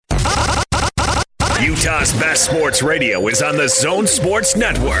Utah's best sports radio is on the Zone Sports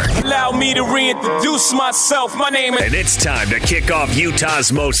Network. Allow me to reintroduce myself. My name is... And it's time to kick off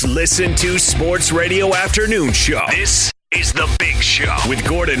Utah's most listened to sports radio afternoon show. This is The Big Show with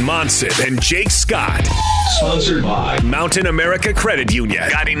Gordon Monson and Jake Scott. Sponsored by Mountain America Credit Union,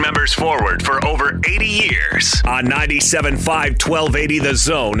 guiding members forward for over 80 years. On 97.5 1280 The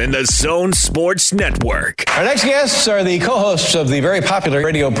Zone and the Zone Sports Network. Our next guests are the co-hosts of the very popular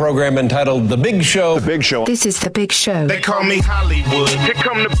radio program entitled The Big Show. The Big Show. This is The Big Show. They call me Hollywood. Here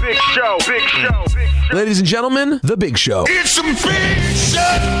come the Big Show. Big Show. Big Show. Ladies and gentlemen, The Big Show. It's a big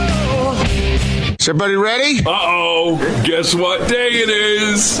show. Is everybody ready? Uh-oh. Guess what day it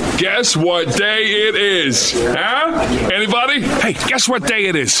is? Guess what day it is? Huh? Anybody? Hey, guess what day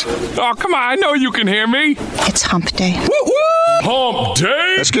it is? Oh, come on. I know you can hear me. It's hump day. Woo-woo! Hump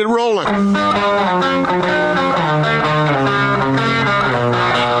day? Let's get rolling.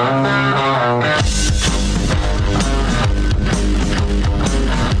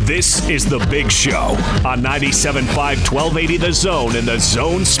 This is The Big Show on 97.5 1280 The Zone and the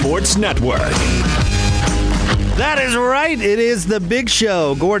Zone Sports Network. That is right. It is The Big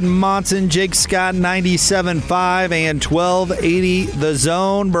Show. Gordon Monson, Jake Scott, 97.5 and 1280 The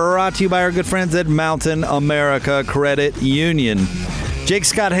Zone. Brought to you by our good friends at Mountain America Credit Union. Jake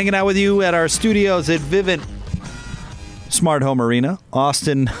Scott hanging out with you at our studios at Vivint Smart Home Arena.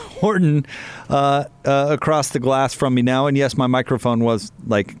 Austin Horton across the glass from me now. And yes, my microphone was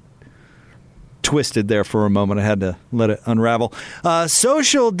like twisted there for a moment. I had to let it unravel.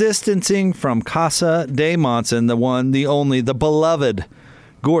 Social distancing from Casa de Monson, the one, the only, the beloved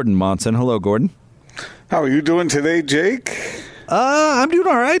Gordon Monson. Hello, Gordon. How are you doing today, Jake? I'm doing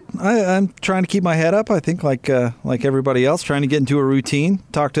all right. I'm trying to keep my head up. I think like everybody else, trying to get into a routine.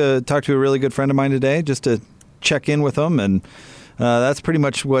 Talk to a really good friend of mine today just to check in with him, and that's pretty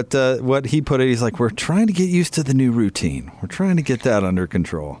much what he put it. He's like, we're trying to get used to the new routine. We're trying to get that under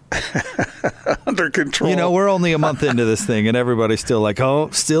control. Under control. You know, we're only a month into this thing, and everybody's still like,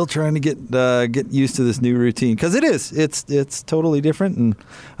 still trying to get used to this new routine, because it is. It's totally different, and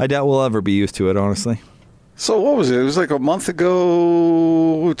I doubt we'll ever be used to it, honestly. So what was it? It was like a month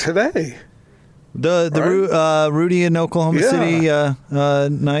ago today. The Rudy in Oklahoma City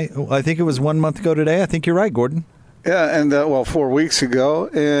night. I think it was 1 month ago today. I think you're right, Gordon. Yeah, and 4 weeks ago,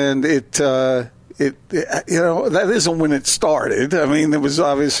 and it that isn't when it started. I mean, it was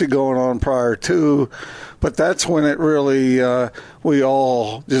obviously going on prior to, but that's when it really we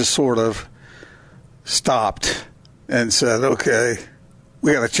all just sort of stopped and said, okay,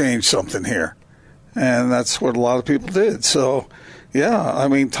 we got to change something here, and that's what a lot of people did. So. Yeah, I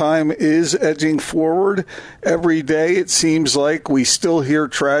mean, time is edging forward. Every day it seems like we still hear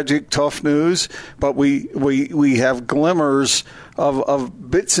tragic, tough news, but we have glimmers of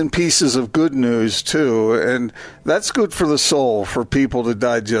bits and pieces of good news, too. And that's good for the soul, for people to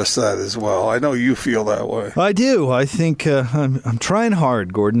digest that as well. I know you feel that way. I do. I think I'm trying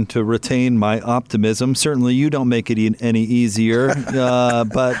hard, Gordon, to retain my optimism. Certainly you don't make it any easier,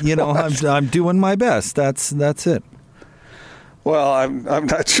 but, you know, I'm doing my best. That's it. Well, I'm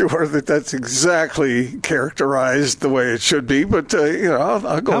not sure that that's exactly characterized the way it should be, but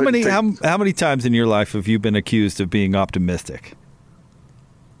I'll go. How many times in your life have you been accused of being optimistic?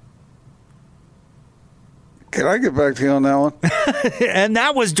 Can I get back to you on that one? And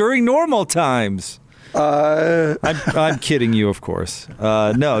that was during normal times. I'm kidding you, of course.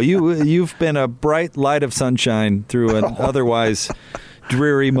 No, you've been a bright light of sunshine through an otherwise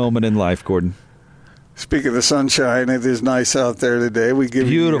dreary moment in life, Gordon. Speaking of the sunshine, it is nice out there today. We give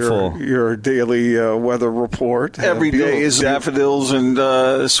you your daily weather report. Every day is daffodils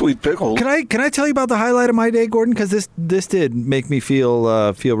and sweet pickles. Can I tell you about the highlight of my day, Gordon? Because this did make me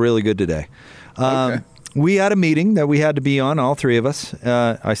feel really good today. Okay. We had a meeting that we had to be on, all three of us.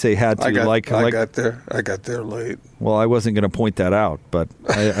 I say had to. I got there late. Well, I wasn't going to point that out, but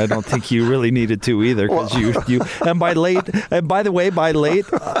I don't think you really needed to either, because you and by the way,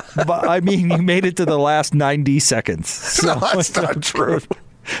 I mean you made it to the last 90 seconds. So, no, that's not true.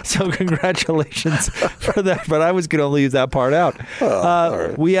 So congratulations for that. But I was going to leave that part out.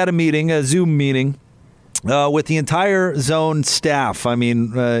 Right. We had a Zoom meeting. With the entire zone staff, I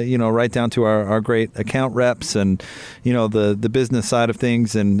mean, right down to our great account reps and, the business side of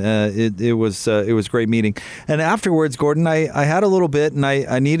things. And it was a great meeting. And afterwards, Gordon, I had a little bit, and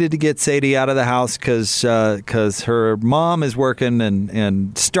I needed to get Sadie out of the house because her mom is working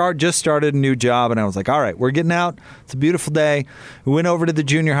and just started a new job. And I was like, all right, we're getting out. It's a beautiful day. We went over to the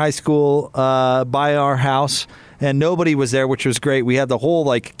junior high school by our house. And nobody was there, which was great. We had the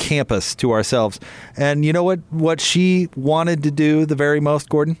whole campus to ourselves. And you know what she wanted to do the very most,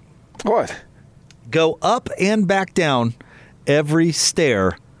 Gordon? What? go up and back down every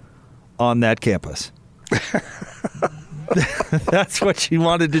stair on that campus. That's what she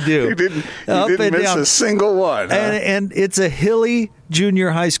wanted to do. You didn't miss a single one. Huh? And it's a hilly junior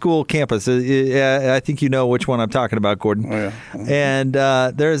high school campus. I think you know which one I'm talking about, Gordon. Oh, yeah. And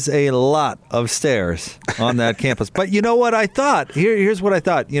there's a lot of stairs on that campus. But you know what I thought? Here's what I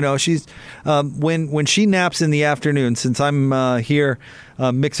thought. She's when she naps in the afternoon, since I'm here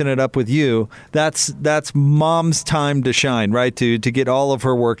mixing it up with you, that's mom's time to shine, right? To get all of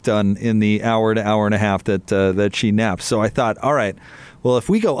her work done in the hour to hour and a half that she naps. So I thought, all right, well, if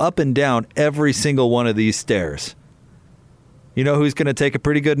we go up and down every single one of these stairs, you know who's going to take a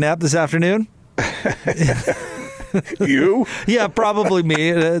pretty good nap this afternoon? You? Yeah, probably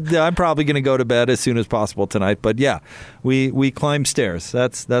me. I'm probably going to go to bed as soon as possible tonight. But yeah, we climb stairs.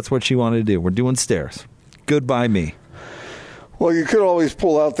 That's what she wanted to do. We're doing stairs. Goodbye, me. Well, you could always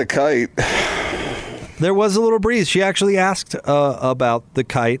pull out the kite. There was a little breeze. She actually asked about the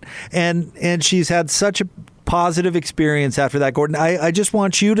kite, and she's had such a positive experience after that, Gordon. I just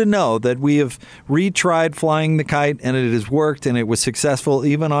want you to know that we have retried flying the kite, and it has worked, and it was successful,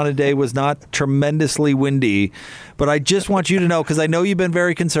 even on a day was not tremendously windy. But I just want you to know, because I know you've been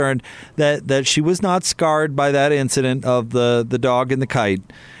very concerned, that she was not scarred by that incident of the dog and the kite.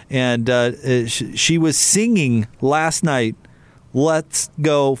 And she was singing last night, "Let's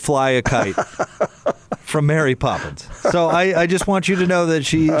Go Fly a Kite," from Mary Poppins. So I just want you to know that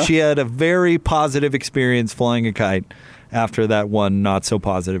she had a very positive experience flying a kite after that one not so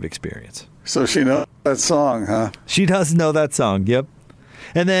positive experience. So she knows that song, huh? She does know that song, yep.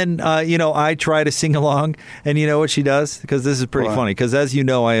 And then, I try to sing along, and you know what she does? Because this is pretty funny, because as you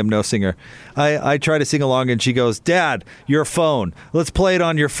know, I am no singer. I try to sing along, and she goes, "Dad, your phone. Let's play it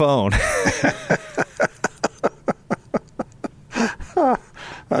on your phone."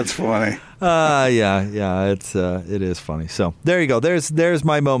 That's funny. Yeah, it is funny. So there you go. There's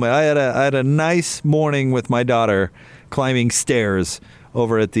my moment. I had a nice morning with my daughter climbing stairs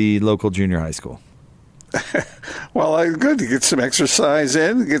over at the local junior high school. Well, good to get some exercise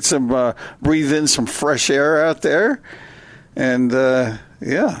in, get some breathe in some fresh air out there, and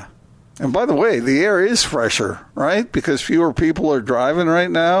yeah. And by the way, the air is fresher, right? Because fewer people are driving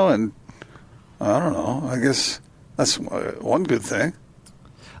right now, and I don't know. I guess that's one good thing.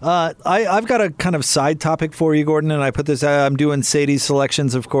 I've got a kind of side topic for you, Gordon, and I put this. I'm doing Sadie's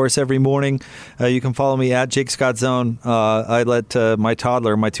selections, of course, every morning. You can follow me at Jake Scott Zone. I let my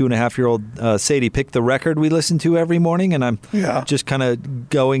toddler, my 2.5-year-old Sadie, pick the record we listen to every morning, and I'm just kind of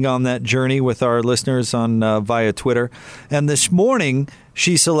going on that journey with our listeners on via Twitter. And this morning,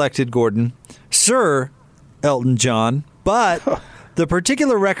 she selected, Gordon, Sir Elton John, but the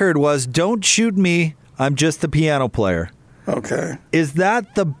particular record was "Don't Shoot Me, I'm Just the Piano Player." Okay. Is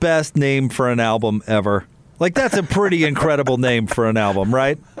that the best name for an album ever? Like, that's a pretty incredible name for an album,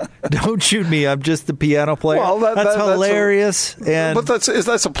 right? "Don't Shoot Me, I'm Just the Piano Player." Well, that's hilarious. But that's a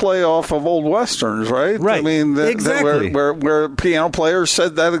playoff of old westerns, right? Right. I mean, exactly. Where piano players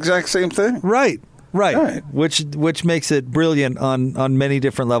said that exact same thing. Right. Which makes it brilliant on many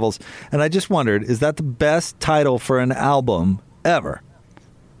different levels. And I just wondered, is that the best title for an album ever?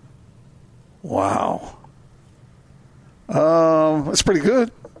 Wow. That's pretty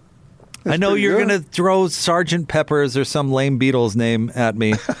good. I know you're going to throw Sgt. Pepper's or some lame Beatles name at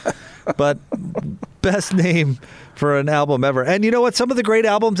me, but best name for an album ever. And you know what? Some of the great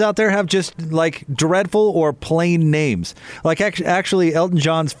albums out there have just like dreadful or plain names. Like actually Elton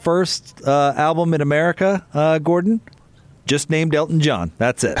John's first album in America, Gordon, just named Elton John.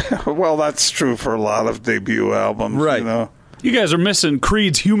 That's it. Well, that's true for a lot of debut albums. Right. You know? You guys are missing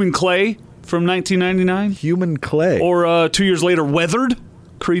Creed's "Human Clay" from 1999. Human Clay. Or 2 years later, "Weathered."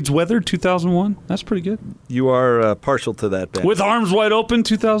 Creed's "Weathered," 2001. That's pretty good. You are partial to that band. "With Arms Wide Open,"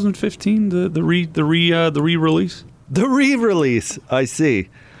 2015. The re-release. The re-release. I see.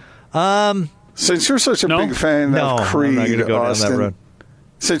 Since you're such a big fan of Creed, I'm not going to go Austin, down that road.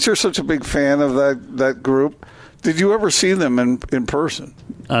 Since you're such a big fan of that group, did you ever see them in person?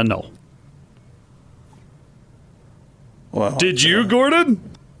 No. Well, did you, Gordon?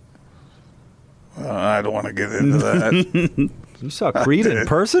 I don't want to get into that. You saw Creed in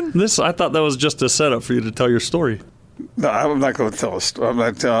person? I thought that was just a setup for you to tell your story. No, I'm not going to tell a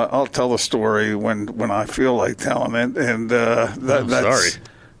story. I'll tell the story when I feel like telling it. And that's sorry.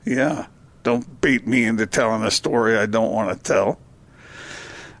 Yeah, don't bait me into telling a story I don't want to tell.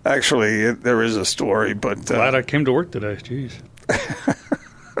 Actually, there is a story, but glad I came to work today. Jeez,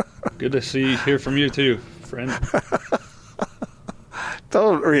 good to hear from you too, friend.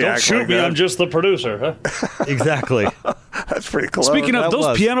 Don't react. Don't shoot like me. that. I'm just the producer, huh? Exactly. That's pretty clever. Speaking of That those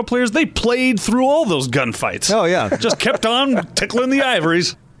was. piano players, they played through all those gunfights. Oh, yeah. Just kept on tickling the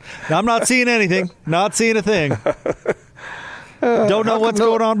ivories. I'm not seeing anything. Not seeing a thing. Don't know what's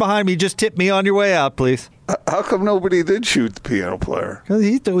going on behind me. Just tip me on your way out, please. How come nobody did shoot the piano player? 'Cause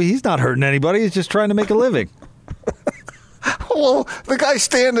he's not hurting anybody. He's just trying to make a living. Well, the guy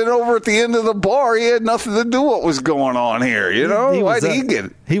standing over at the end of the bar, he had nothing to do with what was going on here, you know? Why did he get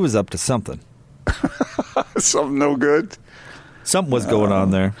it? He was up to something. Something no good. Something was going on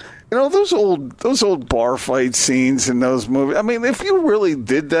there. You know, those old bar fight scenes in those movies. I mean, if you really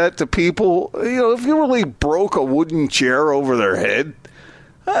did that to people, you know, if you really broke a wooden chair over their head,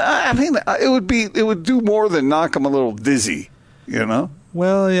 I mean, it would do more than knock them a little dizzy, you know?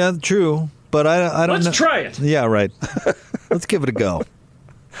 Well, yeah, true. But I don't know. Let's try it. Yeah, right. Let's give it a go.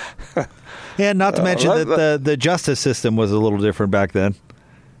 And not to mention that the justice system was a little different back then.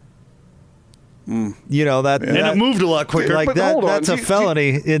 You know, that it moved a lot quicker. Like But that, hold on. that's a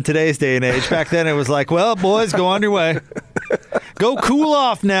felony in today's day and age. Back then, it was like, well, boys, go on your way. Go cool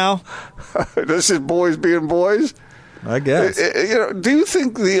off now. This is boys being boys. I guess. You know, do you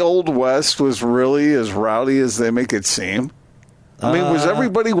think the Old West was really as rowdy as they make it seem? I mean, was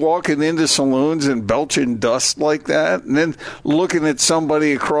everybody walking into saloons and belching dust like that, and then looking at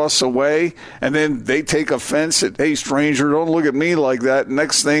somebody across the way, and then they take offense at, "Hey, stranger, don't look at me like that."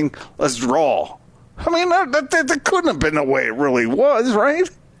 Next thing, let's draw. I mean, that couldn't have been the way it really was, right?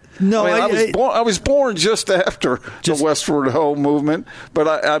 No, I was born just after the Westward Ho movement,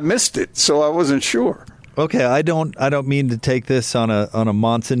 but I missed it, so I wasn't sure. Okay, I don't mean to take this on a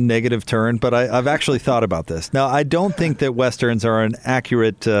Monson negative turn, but I've actually thought about this. Now, I don't think that Westerns are an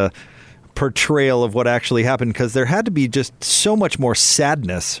accurate portrayal of what actually happened, because there had to be just so much more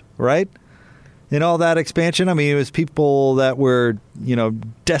sadness, right? In all that expansion. I mean, it was people that were, you know,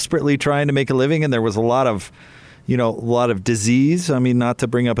 desperately trying to make a living, and there was a lot of disease. I mean, not to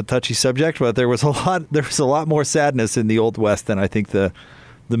bring up a touchy subject, but there was a lot more sadness in the Old West than I think the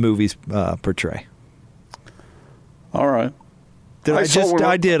movies portray. All right. I just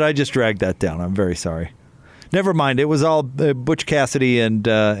dragged that down. I'm very sorry. Never mind. It was all Butch Cassidy and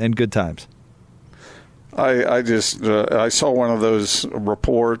good times. I saw one of those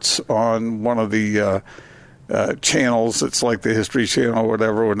reports on one of the channels. It's like the History Channel or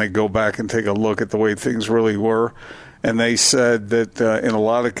whatever, when they go back and take a look at the way things really were. And they said that in a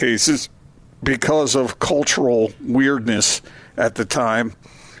lot of cases, because of cultural weirdness at the time,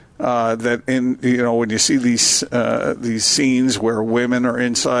 that when you see these scenes where women are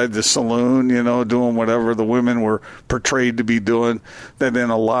inside the saloon, you know, doing whatever the women were portrayed to be doing, that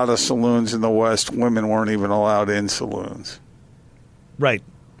in a lot of saloons in the West, women weren't even allowed in saloons. Right.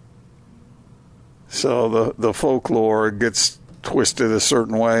 So the folklore gets twisted a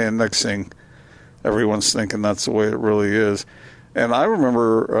certain way, and next thing, everyone's thinking that's the way it really is. And I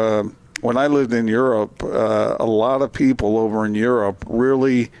remember when I lived in Europe, a lot of people over in Europe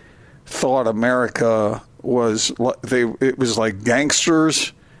really thought America was like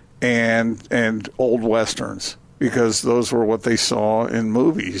gangsters and old westerns, because those were what they saw in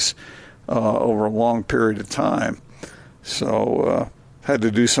movies over a long period of time. So had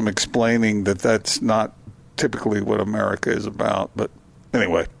to do some explaining that that's not typically what America is about. But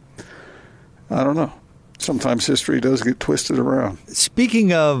anyway, I don't know. Sometimes history does get twisted around.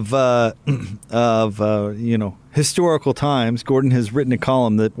 Speaking of historical times, Gordon has written a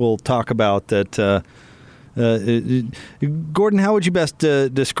column that we'll talk about. That Gordon, how would you best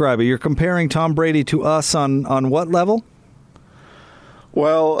describe it? You're comparing Tom Brady to us on what level?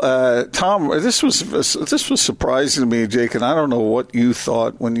 Well, Tom, this was surprising to me, Jake, and I don't know what you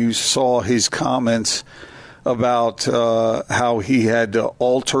thought when you saw his comments about how he had to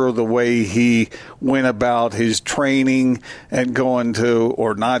alter the way he went about his training and going to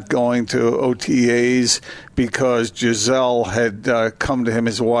or not going to OTAs, because Giselle had come to him,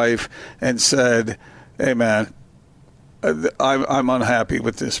 his wife, and said, "Hey, man, I'm unhappy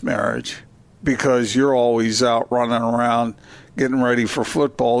with this marriage because you're always out running around getting ready for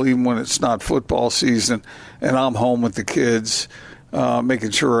football, even when it's not football season, and I'm home with the kids,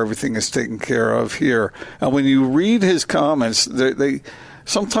 making sure everything is taken care of here." And when you read his comments, they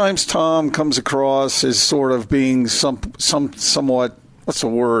sometimes Tom comes across as sort of being somewhat, what's the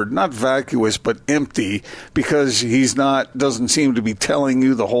word? Not vacuous, but empty, because doesn't seem to be telling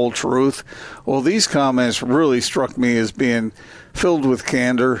you the whole truth. Well, these comments really struck me as being filled with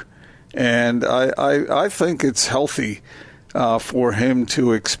candor, and I think it's healthy for him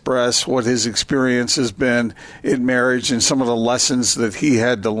to express what his experience has been in marriage and some of the lessons that he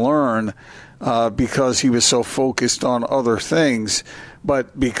had to learn because he was so focused on other things.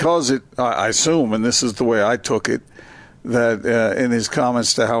 But because I assume, and this is the way I took it, that in his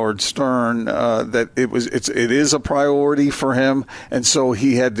comments to Howard Stern that it is a priority for him, and so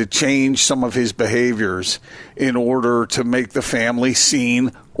he had to change some of his behaviors in order to make the family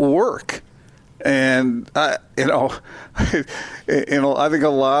scene work. And I think a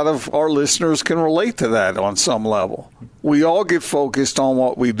lot of our listeners can relate to that on some level. We all get focused on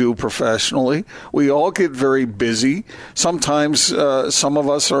what we do professionally. We all get very busy. Sometimes some of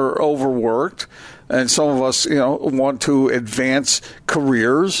us are overworked. And some of us, want to advance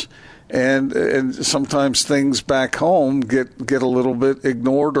careers, and sometimes things back home get a little bit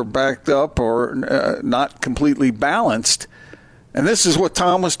ignored or backed up or not completely balanced. And this is what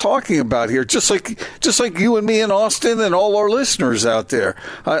Tom was talking about here, just like you and me in Austin and all our listeners out there.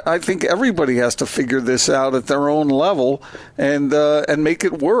 I think everybody has to figure this out at their own level and make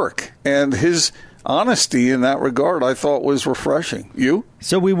it work. And his honesty in that regard, I thought, was refreshing. You?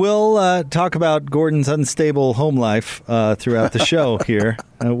 So we will talk about Gordon's unstable home life throughout the show here.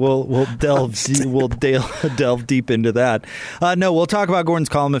 We'll delve deep into that. No, we'll talk about Gordon's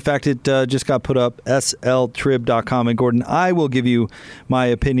column. In fact, it just got put up, sltrib.com. And Gordon, I will give you my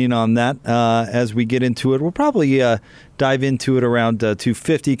opinion on that as we get into it. We'll probably dive into it around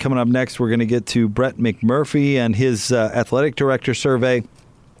 2:50. Coming up next, we're going to get to Brett McMurphy and his athletic director survey.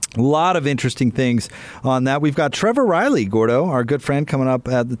 A lot of interesting things on that. We've got Trevor Riley, Gordo, our good friend, coming up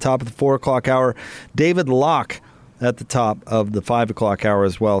at the top of the 4 o'clock hour. David Locke at the top of the 5 o'clock hour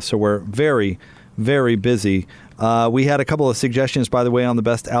as well. So we're very, very busy. We had a couple of suggestions, by the way, on the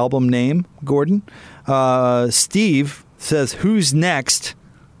best album name, Gordon. Steve says, "Who's Next?"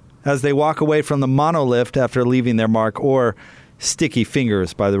 as they walk away from the monolift after leaving their mark, or "Sticky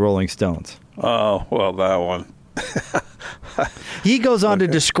Fingers" by the Rolling Stones. Oh, well, that one. He goes on to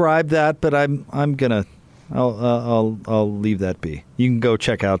describe that, but I'll leave that be. You can go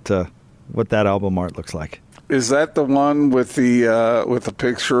check out what that album art looks like. Is that the one with the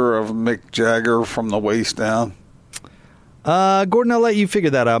picture of Mick Jagger from the waist down? Gordon, I'll let you figure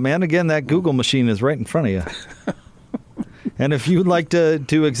that out, man. Again, that Google machine is right in front of you. And if you'd like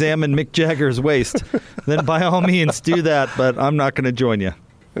to examine Mick Jagger's waist, then by all means do that, but I'm not going to join you.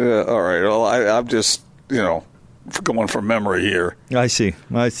 All right. Well, I'm just, going from memory here. I see.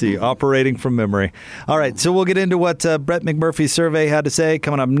 Operating from memory. All right, so we'll get into what Brett McMurphy's survey had to say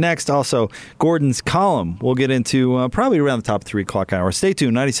coming up next. Also, Gordon's column we'll get into probably around the top of 3 o'clock hour. Stay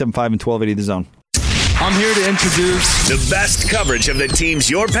tuned, 97.5 and 1280 The Zone. I'm here to introduce the best coverage of the teams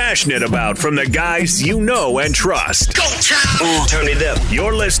you're passionate about from the guys you know and trust. Go, Child! Turn it up.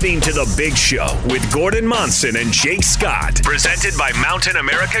 You're listening to The Big Show with Gordon Monson and Jake Scott. Presented by Mountain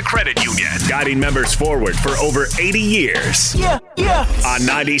America Credit Union. Guiding members forward for over 80 years. Yeah. On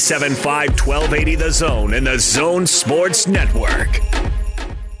 97.5, 1280 The Zone and The Zone Sports Network.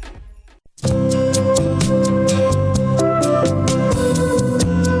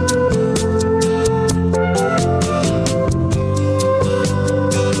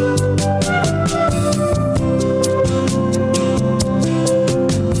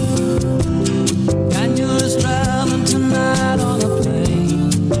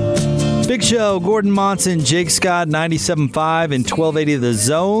 Big Show, Gordon Monson, Jake Scott, 97.5 and 1280 The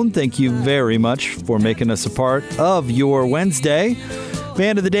Zone. Thank you very much for making us a part of your Wednesday.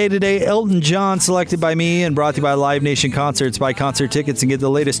 Band of the day today, Elton John, selected by me and brought to you by Live Nation Concerts. Buy concert tickets and get the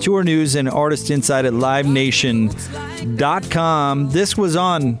latest tour news and artist insight at livenation.com. This was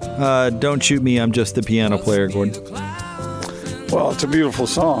on Don't Shoot Me, I'm Just the Piano Player, Gordon. Well, it's a beautiful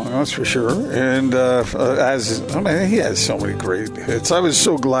song, that's for sure. And he has so many great hits. I was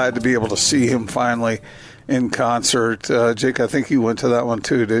so glad to be able to see him finally in concert. Jake, I think you went to that one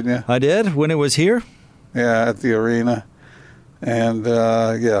too, didn't you? I did, when it was here. Yeah, at the arena. And,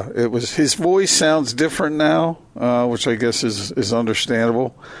 it was. His voice sounds different now, which I guess is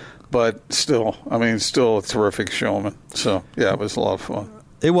understandable. But still a terrific showman. So, yeah, it was a lot of fun.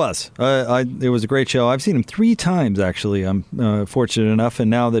 It was. It was a great show. I've seen him 3 times, actually. I'm fortunate enough, and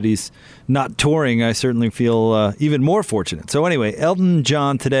now that he's not touring, I certainly feel even more fortunate. So anyway, Elton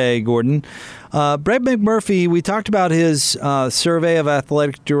John today, Gordon. Brett McMurphy, we talked about his survey of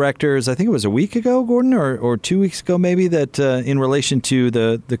athletic directors, I think it was a week ago, Gordon, or 2 weeks ago maybe, that in relation to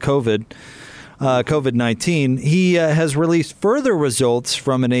the COVID-19. He has released further results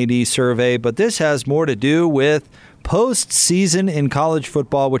from an AD survey, but this has more to do with postseason in college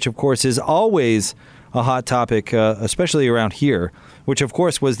football, which, of course, is always a hot topic, especially around here, which, of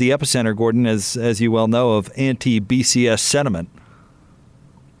course, was the epicenter, Gordon, as you well know, of anti-BCS sentiment.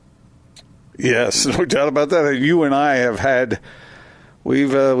 Yes, no doubt about that. You and I have had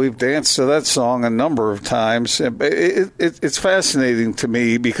We've danced to that song a number of times. It's fascinating to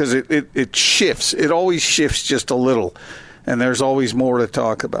me because it shifts. It always shifts just a little, and there's always more to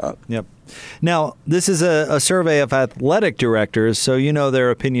talk about. Yep. Now, this is a survey of athletic directors, so their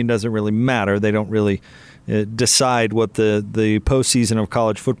opinion doesn't really matter. They don't really decide what the postseason of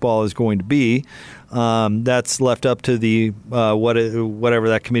college football is going to be. That's left up to the whatever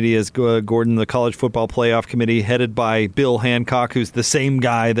that committee is, Gordon, the College Football Playoff Committee, headed by Bill Hancock, who's the same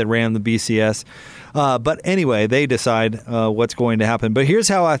guy that ran the BCS. But anyway, they decide what's going to happen. But here's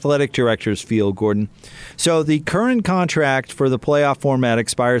how athletic directors feel, Gordon. So the current contract for the playoff format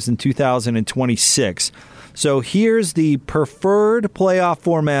expires in 2026. So here's the preferred playoff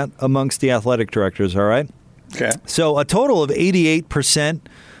format amongst the athletic directors, all right? Okay. So a total of 88%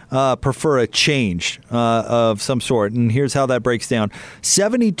 prefer a change of some sort. And here's how that breaks down.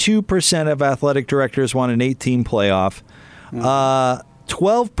 72% of athletic directors want an 8-team playoff.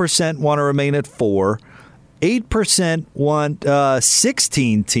 12% want to remain at 4. 8% want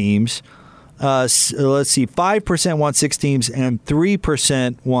 16 teams. Let's see, 5% want 6 teams, and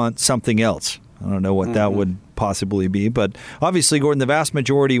 3% want something else. I don't know what that would possibly be, but obviously, Gordon, the vast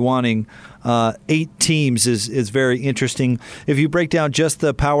majority wanting 8 teams is very interesting. If you break down just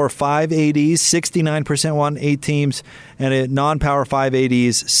the Power 5 ADs, 69% want 8 teams, and at non-Power 5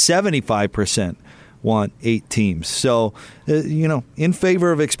 ADs, 75% want 8 teams. So, in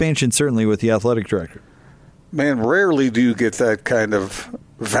favor of expansion, certainly with the athletic director. Man, rarely do you get that kind of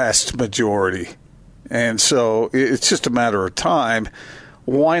vast majority. And so it's just a matter of time.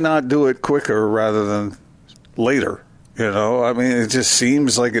 Why not do it quicker rather than later? I mean, it just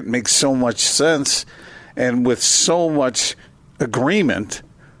seems like it makes so much sense. And with so much agreement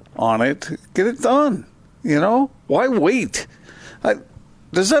on it, get it done. Why wait?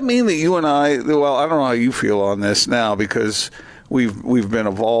 Does that mean that you and I don't know how you feel on this now because we've been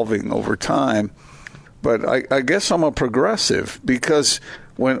evolving over time. But I guess I'm a progressive because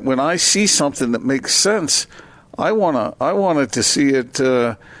when I see something that makes sense, I wanted to see it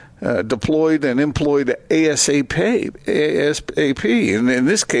deployed and employed ASAP. And in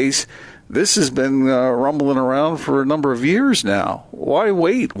this case, this has been rumbling around for a number of years now. Why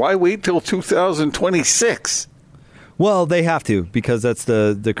wait? Why wait till 2026? Well, they have to because that's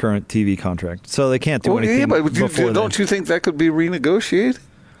the current TV contract. So they can't do anything before don't you think that could be renegotiated?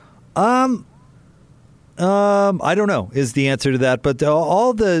 I don't know is the answer to that, but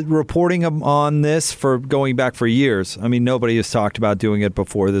all the reporting on this for going back for years. I mean, nobody has talked about doing it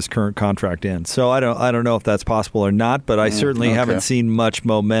before this current contract ends. So I don't know if that's possible or not, but I certainly haven't seen much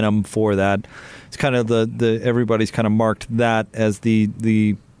momentum for that. It's kind of everybody's kind of marked that as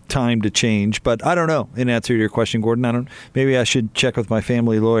the time to change, but I don't know. In answer to your question, Gordon, maybe I should check with my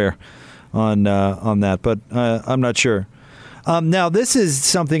family lawyer on that, but I'm not sure. Now, this is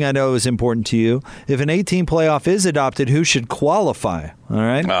something I know is important to you. If an 8-team playoff is adopted, who should qualify? All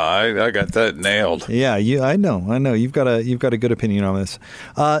right. I got that nailed. Yeah, I know. You've got a good opinion on this.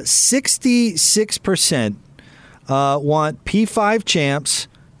 66% want P5 champs,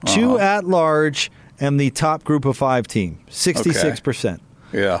 2 at large, and the top group of 5 team. 66%. Okay.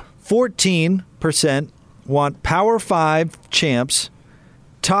 Yeah. 14% want Power 5 champs,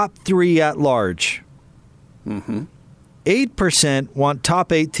 top 3 at large. 8% want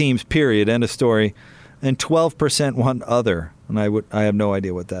top 8 teams, period, end of story, and 12% want other. And I have no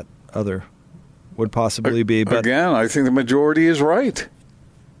idea what that other would possibly be. But again, I think the majority is right.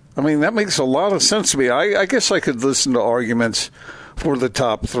 I mean, that makes a lot of sense to me. I guess I could listen to arguments for the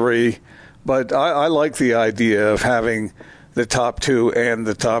top 3, but I like the idea of having the top 2 and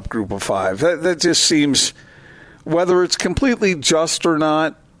the top group of 5. That just seems, whether it's completely just or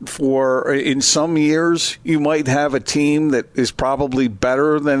not, in some years, you might have a team that is probably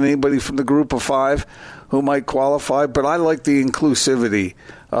better than anybody from the group of 5 who might qualify. But I like the inclusivity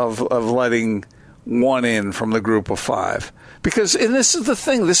of letting one in from the group of 5. Because, and this is the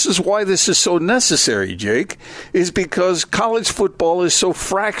thing, this is why this is so necessary, Jake, is because college football is so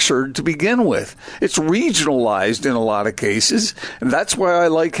fractured to begin with. It's regionalized in a lot of cases, and that's why I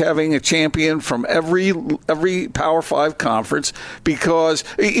like having a champion from every Power 5 conference, because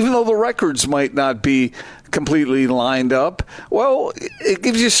even though the records might not be completely lined up, well, it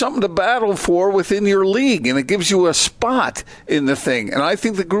gives you something to battle for within your league, and it gives you a spot in the thing. And I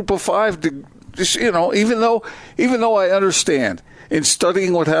think the group of 5, just, even though I understand in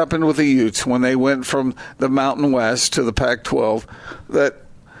studying what happened with the Utes when they went from the Mountain West to the Pac-12, that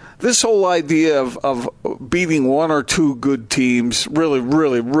this whole idea of beating one or two good teams, really,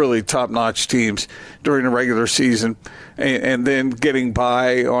 really, really top-notch teams during the regular season, and then getting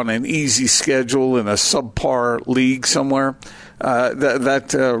by on an easy schedule in a subpar league somewhere,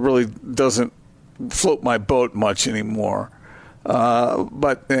 that really doesn't float my boat much anymore.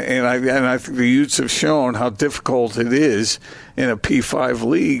 But I think the Utes have shown how difficult it is in a P5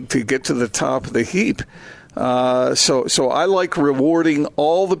 league to get to the top of the heap. So I like rewarding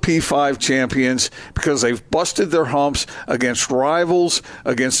all the P5 champions because they've busted their humps against rivals,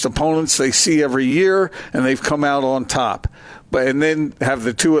 against opponents they see every year, and they've come out on top. And then have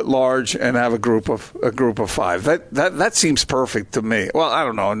the two at large and have a group of five. That seems perfect to me. Well, I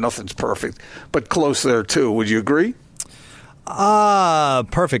don't know, nothing's perfect, but close there too. Would you agree?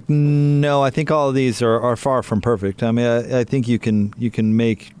 Perfect. No, I think all of these are far from perfect. I mean, I think you can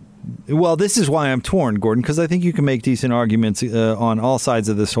make. Well, this is why I'm torn, Gordon, because I think you can make decent arguments on all sides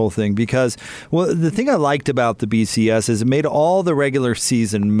of this whole thing. Because, well, the thing I liked about the BCS is it made all the regular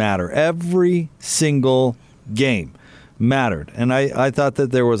season matter. Every single game mattered. And I thought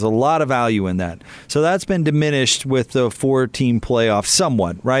that there was a lot of value in that. So that's been diminished with the 4-team playoff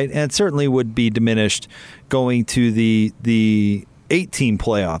somewhat, right? And it certainly would be diminished going to the 8-team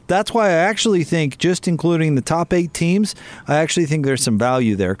playoff. That's why I actually think, just including the top 8 teams, I actually think there's some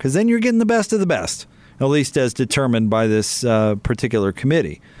value there, because then you're getting the best of the best, at least as determined by this particular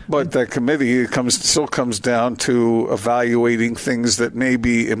committee. But that committee still comes down to evaluating things that may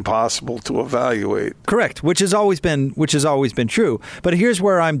be impossible to evaluate. Correct, which has always been true. But here's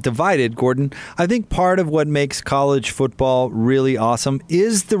where I'm divided, Gordon. I think part of what makes college football really awesome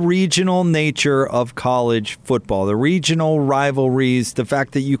is the regional nature of college football, the regional rivalries, the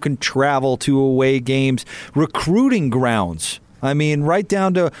fact that you can travel to away games, recruiting grounds. I mean, right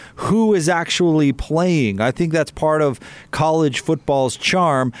down to who is actually playing. I think that's part of college football's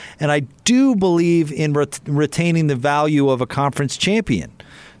charm, and I do believe in retaining the value of a conference champion.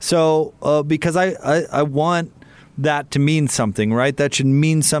 So, because I want that to mean something, right? That should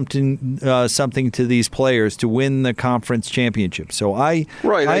mean something to these players to win the conference championship. So I'm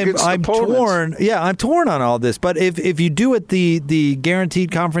torn. Yeah, I'm torn on all this. But if you do it the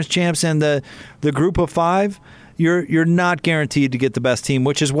guaranteed conference champs and the group of 5. You're not guaranteed to get the best team,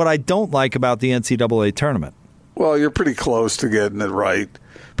 which is what I don't like about the NCAA tournament. Well, you're pretty close to getting it right.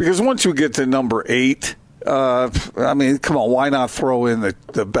 Because once you get to number 8, I mean, come on, why not throw in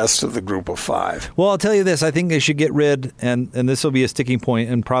the best of the group of 5? Well, I'll tell you this. I think they should get rid, and this will be a sticking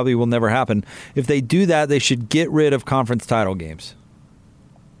point and probably will never happen. If they do that, they should get rid of conference title games.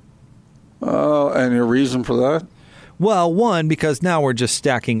 And your reason for that? Well, one, because now we're just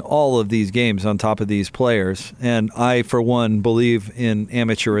stacking all of these games on top of these players, and I, for one, believe in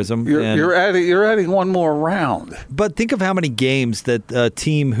amateurism. You're adding one more round. But think of how many games that a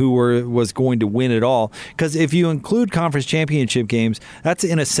team who was going to win it all. Because if you include conference championship games, that's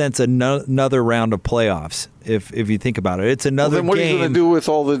in a sense another round of playoffs. If you think about it, it's another game. Then what are you going to do with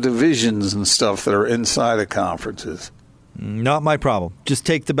all the divisions and stuff that are inside of conferences? Not my problem. Just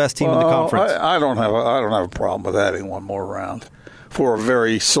take the best team in the conference. I don't have a problem with adding one more round for a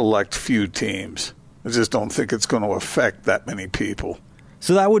very select few teams. I just don't think it's going to affect that many people.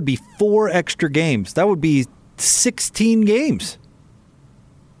 So that would be 4 extra games. That would be 16 games.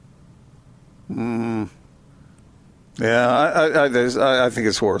 Yeah, I think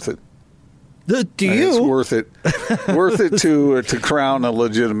it's worth it. Do you? It's worth it. Worth it to crown a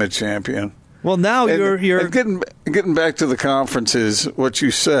legitimate champion. Well, now you're getting back to the conferences. What you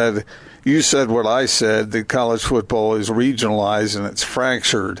said what I said. That college football is regionalized and it's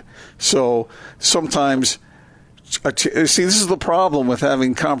fractured. So sometimes, see, this is the problem with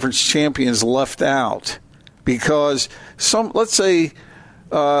having conference champions left out, because let's say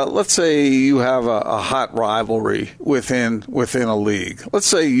you have a hot rivalry within a league. Let's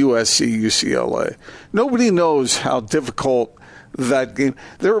say USC, UCLA. Nobody knows how difficult that game.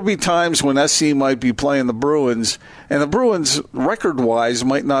 There will be times when SC might be playing the Bruins, and the Bruins, record-wise,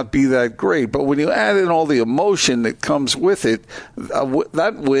 might not be that great. But when you add in all the emotion that comes with it,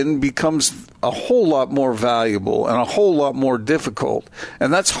 that win becomes a whole lot more valuable and a whole lot more difficult.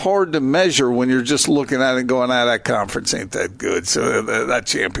 And that's hard to measure when you're just looking at it and going, that conference ain't that good, so that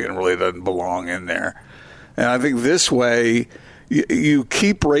champion really doesn't belong in there. And I think this way, you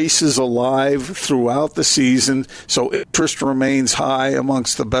keep races alive throughout the season, so interest remains high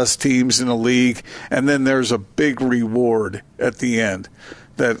amongst the best teams in the league, and then there's a big reward at the end.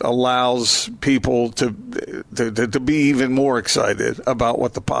 that allows people to be even more excited about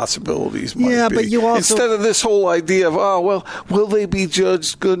what the possibilities might be. Yeah, but you also... Instead of this whole idea of, will they be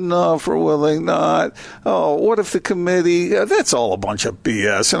judged good enough or will they not? Oh, what if the committee... That's all a bunch of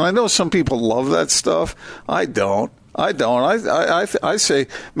BS. And I know some people love that stuff. I don't. I say,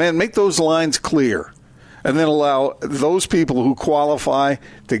 man, make those lines clear and then allow those people who qualify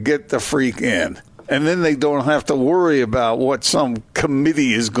to get the freak in. And then they don't have to worry about what some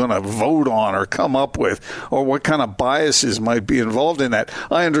committee is going to vote on or come up with or what kind of biases might be involved in that.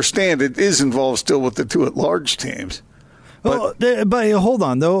 I understand it is involved still with the two at-large teams. But hold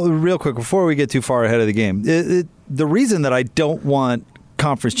on, though, real quick, before we get too far ahead of the game. The reason that I don't want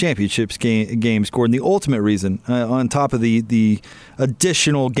conference championships games, Gordon, the ultimate reason, on top of the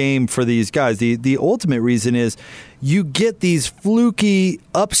additional game for these guys, the ultimate reason is you get these fluky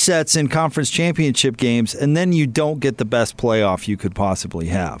upsets in conference championship games, and then you don't get the best playoff you could possibly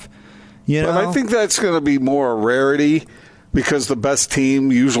have. But I think that's going to be more a rarity because the best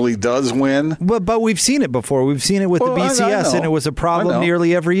team usually does win. But we've seen it before. We've seen it with the BCS, and it was a problem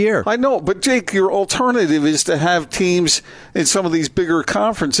nearly every year. I know, but Jake, your alternative is to have teams in some of these bigger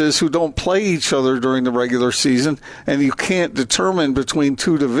conferences who don't play each other during the regular season, and you can't determine between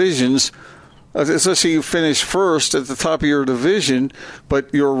two divisions. Especially you finish first at the top of your division,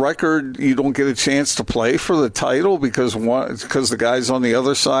 but your record, you don't get a chance to play for the title because the guys on the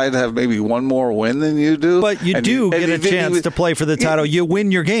other side have maybe one more win than you do. But you get a chance to play for the title. You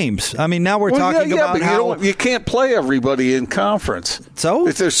win your games. I mean, now we're talking about how you can't play everybody in conference. So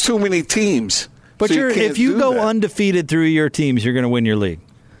if there's too many teams. But if you go undefeated through your teams, you're going to win your league.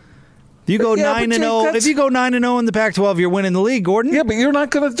 You go 9-0. If you go 9-0 in the Pac-12, you're winning the league, Gordon. Yeah, but you're not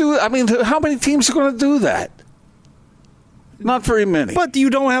going to do it. I mean, how many teams are going to do that? Not very many. But you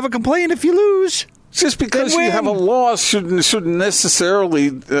don't have a complaint if you lose. Just because you have a loss shouldn't necessarily,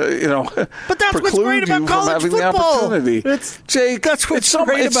 But that's what's great about college football. Jake, that's what's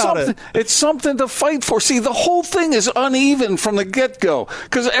great about it. It's something to fight for. See, the whole thing is uneven from the get-go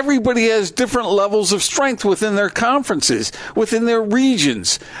because everybody has different levels of strength within their conferences, within their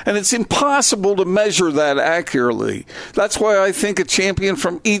regions, and it's impossible to measure that accurately. That's why I think a champion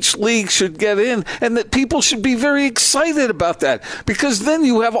from each league should get in, and that people should be very excited about that because then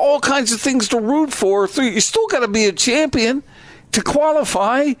you have all kinds of things to root for. You still got to be a champion to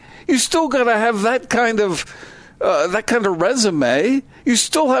qualify. You still got to have that kind of resume. You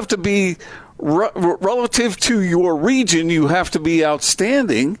still have to be relative to your region. You have to be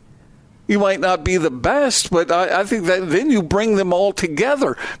outstanding. You might not be the best, but I think that then you bring them all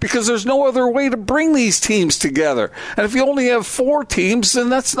together because there's no other way to bring these teams together. And if you only have 4 teams, then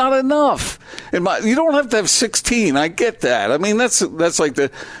that's not enough. You don't have to have 16. I get that. I mean, that's like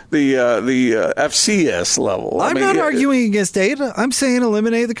the FCS level. I'm not arguing against 8. I'm saying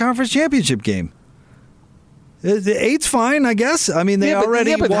eliminate the conference championship game. The 8's fine, I guess. I mean, they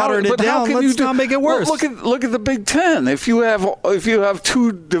already watered it down. Let's not make it worse. Well, look at the Big Ten. If you have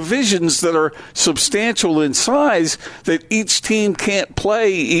 2 divisions that are substantial in size, that each team can't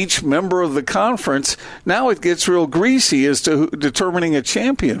play each member of the conference, now it gets real greasy as to determining a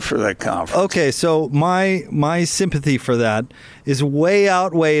champion for that conference. Okay, so my sympathy for that is way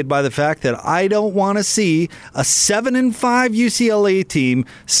outweighed by the fact that I don't want to see a 7-5 UCLA team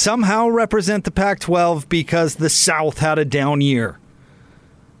somehow represent the Pac-12 because the South had a down year.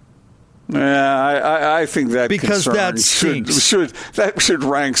 Yeah, I think that because that stinks. should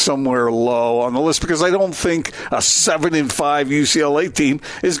rank somewhere low on the list because I don't think a 7-5 UCLA team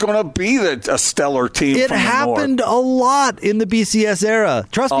is going to be a stellar team. It happened a lot in the BCS era.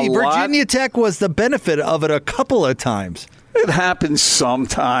 Trust me, Virginia Tech was the benefit of it a couple of times. It happens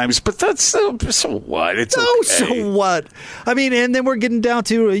sometimes, but that's so what? It's okay. So what? I mean, and then we're getting down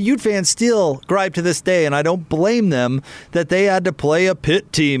to Ute fans still gripe to this day, and I don't blame them that they had to play a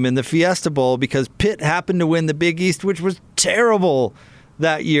Pitt team in the Fiesta Bowl because Pitt happened to win the Big East, which was terrible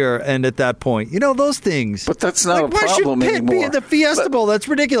that year and at that point. Those things. But that's not a problem anymore. Why should Pitt be in the Fiesta Bowl? That's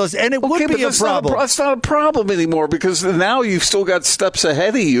ridiculous. And it would be a problem. That's not a problem anymore because now you've still got steps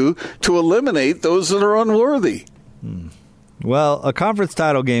ahead of you to eliminate those that are unworthy. Well, a conference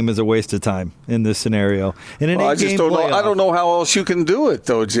title game is a waste of time in this scenario. In an 8-game playoff. I don't know how else you can do it,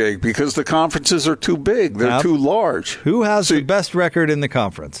 though, Jake, because the conferences are too big. They're too large. Who has the best record in the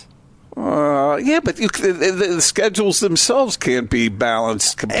conference? Yeah, but the schedules themselves can't be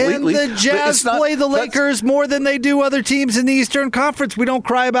balanced completely. And the Jazz play the Lakers more than they do other teams in the Eastern Conference. We don't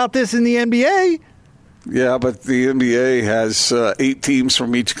cry about this in the NBA. Yeah, but the NBA has 8 teams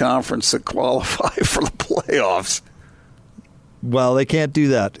from each conference that qualify for the playoffs. Well, they can't do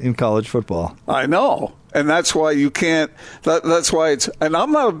that in college football. I know. And that's why you can't. That's why it's. And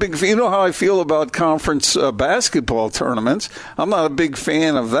I'm not a big. You know how I feel about conference basketball tournaments. I'm not a big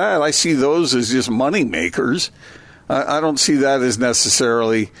fan of that. I see those as just money makers. I don't see that as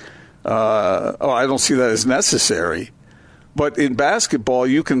necessarily. I don't see that as necessary. But in basketball,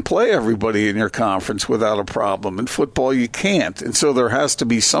 you can play everybody in your conference without a problem. In football, you can't. And so there has to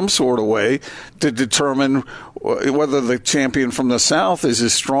be some sort of way to determine whether the champion from the South is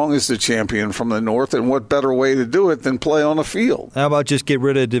as strong as the champion from the North, and what better way to do it than play on a field. How about just get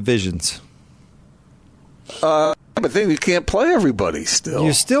rid of divisions? But then you can't play everybody still.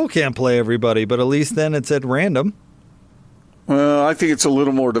 You still can't play everybody, but at least then it's at random. Well, I think it's a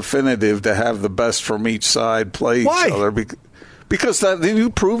little more definitive to have the best from each side play each other. Because then you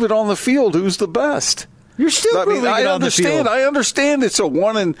prove it on the field who's the best. You're still proving it on the field. I understand it's a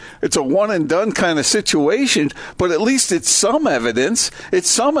one and done kind of situation, but at least it's some evidence. It's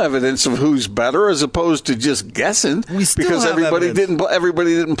some evidence of who's better as opposed to just guessing. We still because have everybody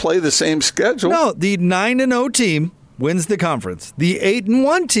didn't play the same schedule. No, the 9-0 team wins the conference. The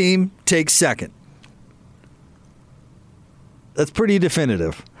 8-1 team takes second. That's pretty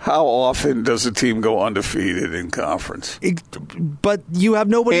definitive. How often does a team go undefeated in conference? But you have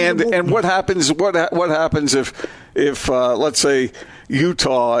nobody. And what happens? What happens if let's say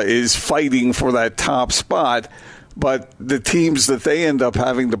Utah is fighting for that top spot, but the teams that they end up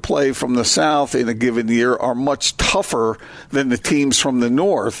having to play from the South in a given year are much tougher than the teams from the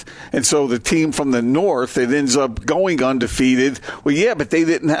North. And so the team from the North, it ends up going undefeated. Well, yeah, but they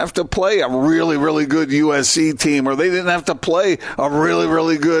didn't have to play a really, really good USC team, or they didn't have to play a really,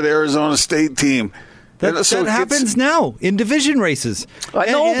 really good Arizona State team. That happens now in division races. I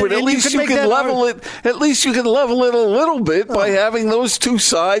know, but at least you can level it. At least you can level it a little bit by having those two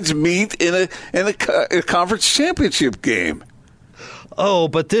sides meet in a conference championship game. Oh,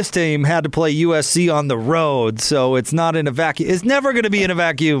 but this team had to play USC on the road, so it's not in a vacuum. It's never going to be in a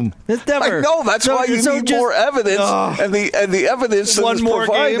vacuum. It's never. I know. That's why you need more evidence, and the evidence that is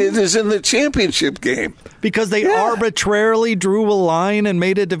provided is in the championship game. Because they arbitrarily drew a line and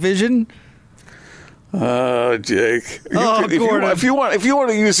made a division. Jake. Gordon. If you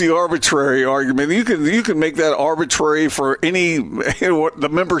want to use the arbitrary argument, you can make that arbitrary for any the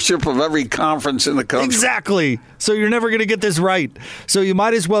membership of every conference in the country. Exactly. So you're never going to get this right. So you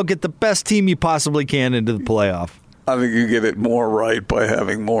might as well get the best team you possibly can into the playoff. I think you get it more right by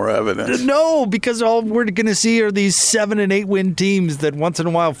having more evidence. No, because all we're going to see are these 7 and 8 win teams that once in a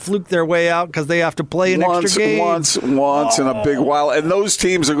while fluke their way out because they have to play an extra game. Once in a big while. And those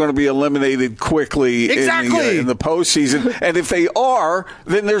teams are going to be eliminated quickly in the postseason. And if they are,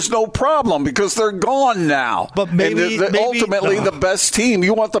 then there's no problem because they're gone now. But maybe ultimately the best team,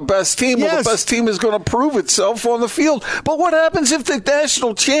 you want the best team. Yes. Well, the best team is going to prove itself on the field. But what happens if the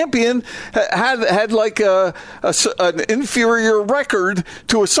national champion had like an inferior record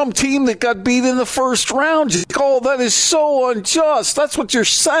to some team that got beat in the first round? That is so unjust. That's what you're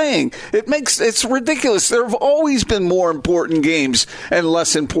saying. It's ridiculous. There have always been more important games and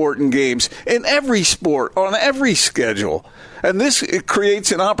less important games in every sport, on every schedule. And it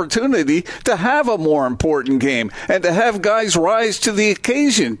creates an opportunity to have a more important game and to have guys rise to the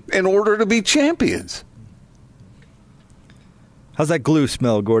occasion in order to be champions. How's that glue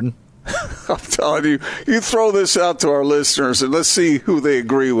smell, Gordon? I'm telling you, you throw this out to our listeners and let's see who they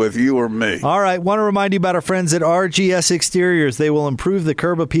agree with, you or me. All right. Want to remind you about our friends at RGS Exteriors. They will improve the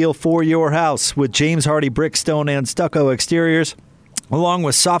curb appeal for your house with James Hardy brick, stone, and stucco exteriors, along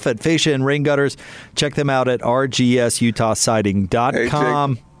with soffit, fascia, and rain gutters. Check them out at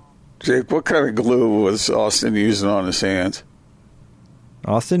rgsutahsiding.com. Hey, Jake, what kind of glue was Austin using on his hands?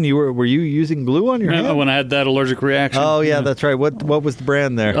 Austin, were you using glue on your hand? When I had that allergic reaction. Oh, yeah, that's right. What was the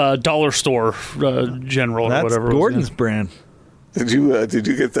brand there? Dollar Store General that's or whatever. Gordon's brand. Did you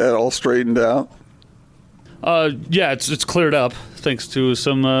get that all straightened out? Yeah, it's cleared up thanks to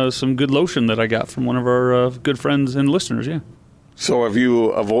some good lotion that I got from one of our good friends and listeners, yeah. So have you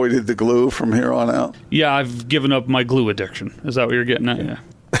avoided the glue from here on out? Yeah, I've given up my glue addiction. Is that what you're getting at? Yeah.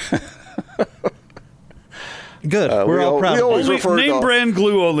 Good. We're all proud. Name brand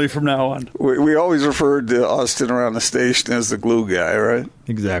glue only from now on. We always referred to Austin around the station as the glue guy, right?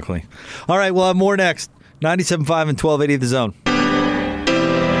 Exactly. All right, we'll have more next. 97.5 and 1280 The Zone.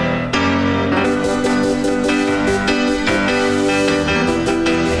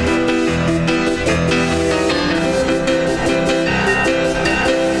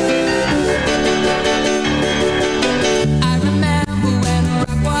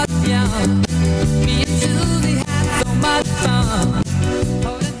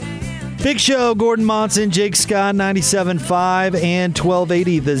 Big Show, Gordon Monson, Jake Scott, 97.5 and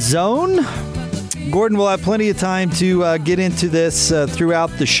 1280 The Zone. Gordon will have plenty of time to get into this throughout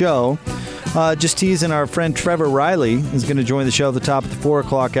the show. Just teasing, our friend Trevor Riley is going to join the show at the top of the 4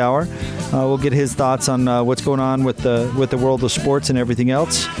 o'clock hour. We'll get his thoughts on what's going on with the world of sports and everything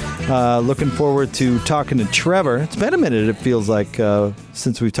else. Looking forward to talking to Trevor. It's been a minute, it feels like,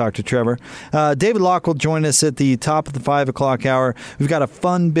 since we've talked to Trevor. David Locke will join us at the top of the 5 o'clock hour. We've got a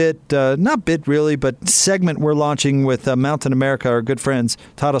fun bit, not bit really, but segment we're launching with Mountain America, our good friends,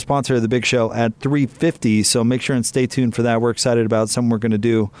 title sponsor of the Big Show, at 3:50. So make sure and stay tuned for that. We're excited about something we're going to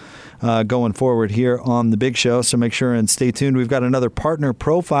do going forward here on the Big Show. So make sure and stay tuned. We've got another partner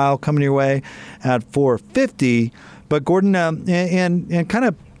profile coming your way at 4:50. But Gordon, and kind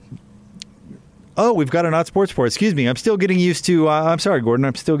of, we've got a Not Sports Report. Excuse me. I'm still getting used to, I'm sorry, Gordon.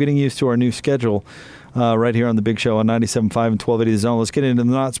 I'm still getting used to our new schedule right here on the Big Show on 97.5 and 1280 The Zone. Let's get into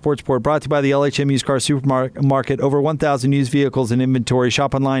the Not Sports Report, brought to you by the LHM Used Car Supermarket. Over 1,000 used vehicles in inventory.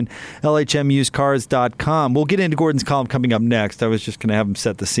 Shop online, LHMusedCars.com. We'll get into Gordon's column coming up next. I was just going to have him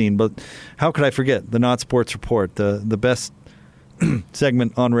set the scene, but how could I forget the Not Sports Report, the best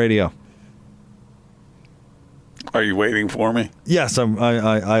segment on radio. Are you waiting for me? Yes,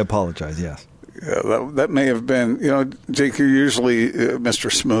 I apologize, yes. Yeah, that may have been, Jake, you're usually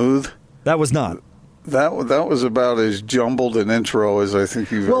Mr. Smooth. That was not. That was about as jumbled an intro as I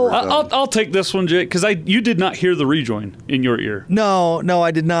think you've ever done. I'll take this one, Jake, because you did not hear the rejoin in your ear. No,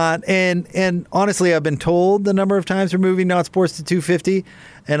 I did not. And honestly, I've been told the number of times we're moving Not Sports to 250,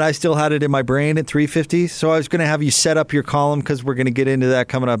 and I still had it in my brain at 350. So I was going to have you set up your column because we're going to get into that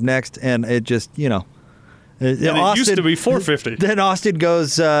coming up next, and it just, And Austin, it used to be 450. Then Austin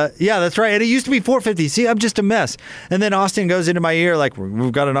goes, yeah, that's right. And it used to be 450. See, I'm just a mess. And then Austin goes into my ear like,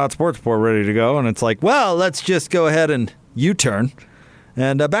 we've got a Not Sports Report ready to go. And it's like, well, let's just go ahead and U-turn.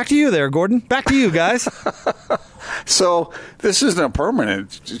 And back to you there, Gordon. Back to you, guys. So this isn't a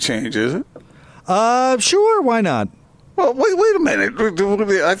permanent change, is it? Sure. Why not? Well, wait a minute.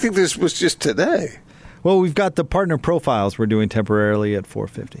 I think this was just today. Well, we've got the partner profiles we're doing temporarily at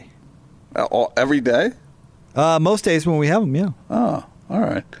 450. Every day? Most days when we have them, yeah. Oh, all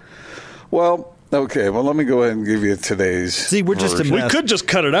right. Well, okay. Well, let me go ahead and give you today's. See, we're just a mess. We could just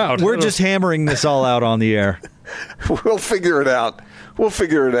cut it out. We're just hammering this all out on the air. We'll figure it out. We'll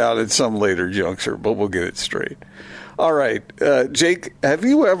figure it out at some later juncture, but we'll get it straight. All right. Jake, have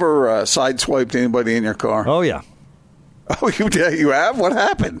you ever sideswiped anybody in your car? Oh, yeah. Oh, you have? What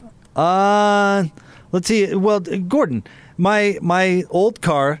happened? Let's see. Well, Gordon, my old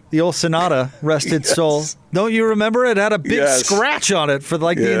car, the old Sonata, rest its soul. Don't you remember? It had a big scratch on it for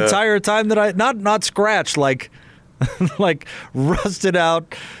the entire time that I not scratched, like rusted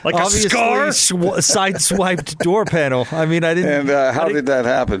out, like obviously a scar, side-swiped door panel. I mean, I didn't. And how did that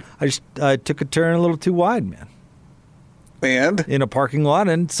happen? I took a turn a little too wide, man. And in a parking lot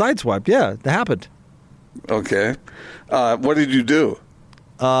and sideswiped. Yeah, that happened. Okay. What did you do?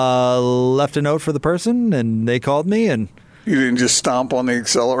 Left a note for the person, and they called me, and you didn't just stomp on the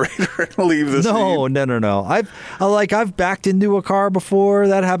accelerator and leave the scene? No. I've backed into a car before.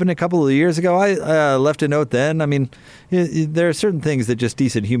 That happened a couple of years ago. I left a note then. I mean, there are certain things that just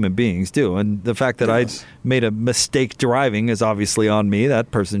decent human beings do, and the fact that I made a mistake driving is obviously on me.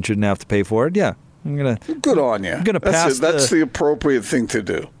 That person shouldn't have to pay for it. Yeah, good on you. I'm gonna pass. That's the appropriate thing to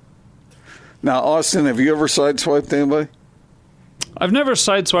do. Now, Austin, have you ever sideswiped anybody? I've never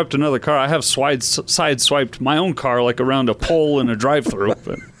sideswiped another car. I have sideswiped my own car, like around a pole in a drive-through.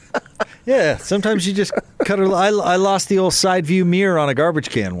 But yeah, sometimes you just cut it. I lost the old side view mirror on a garbage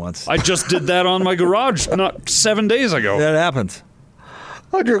can once. I just did that on my garage not 7 days ago. That happens.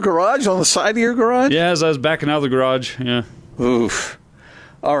 On your garage? On the side of your garage? Yeah, as I was backing out of the garage, yeah. Oof.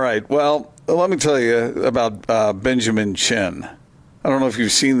 All right, well, let me tell you about Benjamin Chen. I don't know if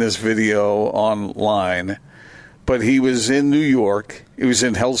you've seen this video online, but he was in New York. He was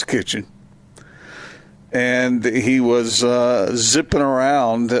in Hell's Kitchen. And he was zipping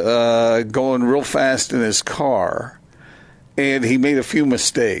around, going real fast in his car. And he made a few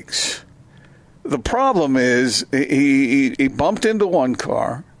mistakes. The problem is he bumped into one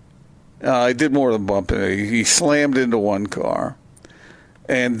car. He did more than bump into. He slammed into one car.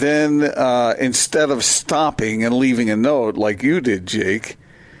 And then instead of stopping and leaving a note like you did, Jake,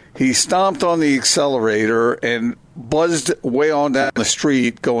 he stomped on the accelerator and buzzed way on down the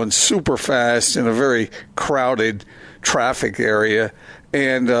street, going super fast in a very crowded traffic area,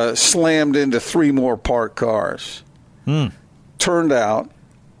 and slammed into 3 more parked cars. Turned out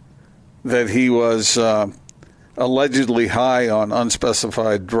that he was allegedly high on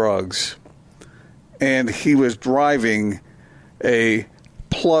unspecified drugs, and he was driving a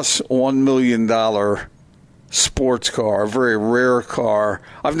plus $1 million sports car, a very rare car.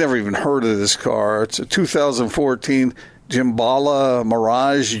 I've never even heard of this car. It's a 2014 Jimbala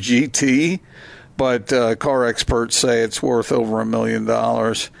Mirage GT, but car experts say it's worth over $1 million,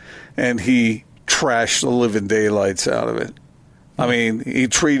 and he trashed the living daylights out of it. I mean, he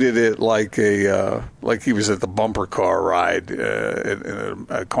treated it like he was at the bumper car ride in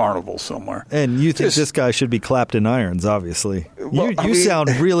a carnival somewhere. And you think this guy should be clapped in irons, obviously. Well, you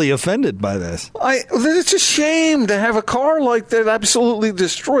sound really offended by this. It's a shame to have a car like that absolutely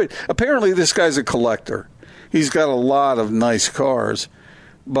destroyed. Apparently, this guy's a collector. He's got a lot of nice cars,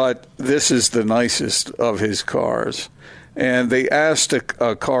 but this is the nicest of his cars. And they asked a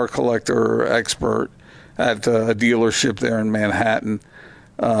car collector expert at a dealership there in Manhattan.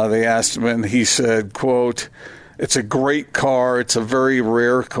 They asked him, and he said, quote, "It's a great car. It's a very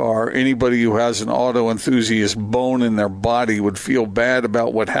rare car. Anybody who has an auto enthusiast bone in their body would feel bad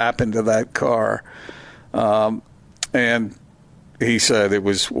about what happened to that car." And he said it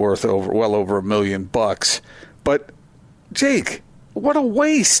was worth well over $1 million. But, Jake, what a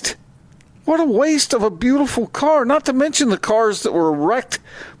waste. What a waste of a beautiful car, not to mention the cars that were wrecked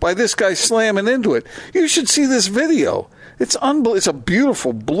by this guy slamming into it. You should see this video. It's unbelievable. It's a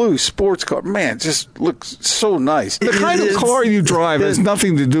beautiful blue sports car. Man, it just looks so nice. The kind of car you drive has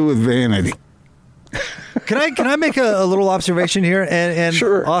nothing to do with vanity. Can I make a little observation here? And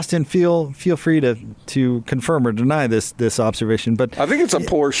sure. Austin, feel free to confirm or deny this observation. But I think it's a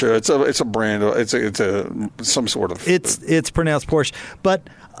Porsche. It's a brand. It's some sort of. It's pronounced Porsche. But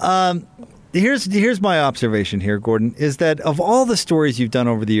here's my observation here, Gordon, is that of all the stories you've done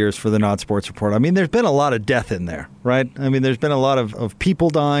over the years for the Not Sports Report, I mean, there's been a lot of death in there, right? I mean, there's been a lot of people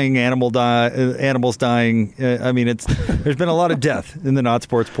dying, animals dying. I mean, there's been a lot of death in the Not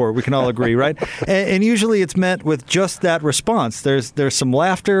Sports Report. We can all agree, right? And usually it's met with just that response. There's some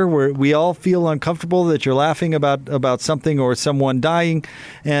laughter where we all feel uncomfortable that you're laughing about something or someone dying,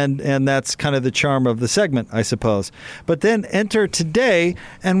 and that's kind of the charm of the segment, I suppose. But then enter today,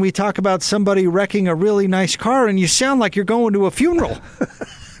 and we talk about somebody wrecking a really nice car, and you sound like you're going to a funeral.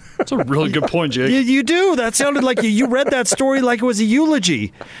 That's a really good point, Jake. You do. That sounded like you read that story like it was a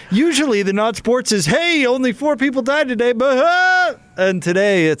eulogy. Usually the Not Sports is, hey, only 4 people died today, but and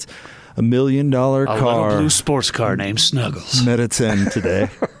today it's $1 million car. A little blue sports car named Snuggles. Met its end today.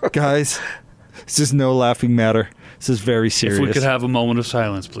 Guys, this is no laughing matter. This is very serious. If we could have a moment of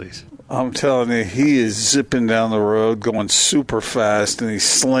silence, please. I'm telling you, he is zipping down the road, going super fast, and he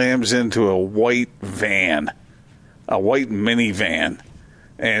slams into a white van, a white minivan.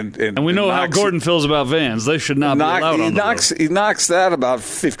 And we know how Gordon feels about vans. They should not be allowed on the road. He knocks that about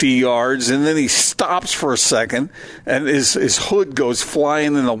 50 yards, and then he stops for a second, and his hood goes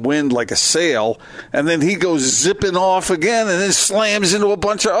flying in the wind like a sail, and then he goes zipping off again and then slams into a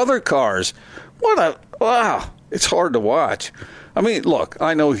bunch of other cars. Wow. It's hard to watch. I mean, look,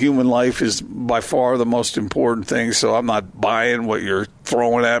 I know human life is by far the most important thing, so I'm not buying what you're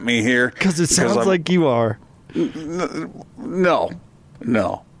throwing at me here. Because it sounds like you are. No.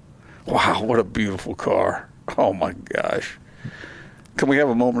 Wow, what a beautiful car. Oh, my gosh. Can we have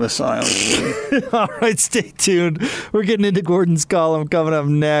a moment of silence? All right, stay tuned. We're getting into Gordon's column coming up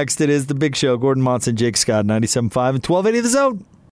next. It is The Big Show. Gordon Monson, Jake Scott, 97.5 and 1280 The Zone.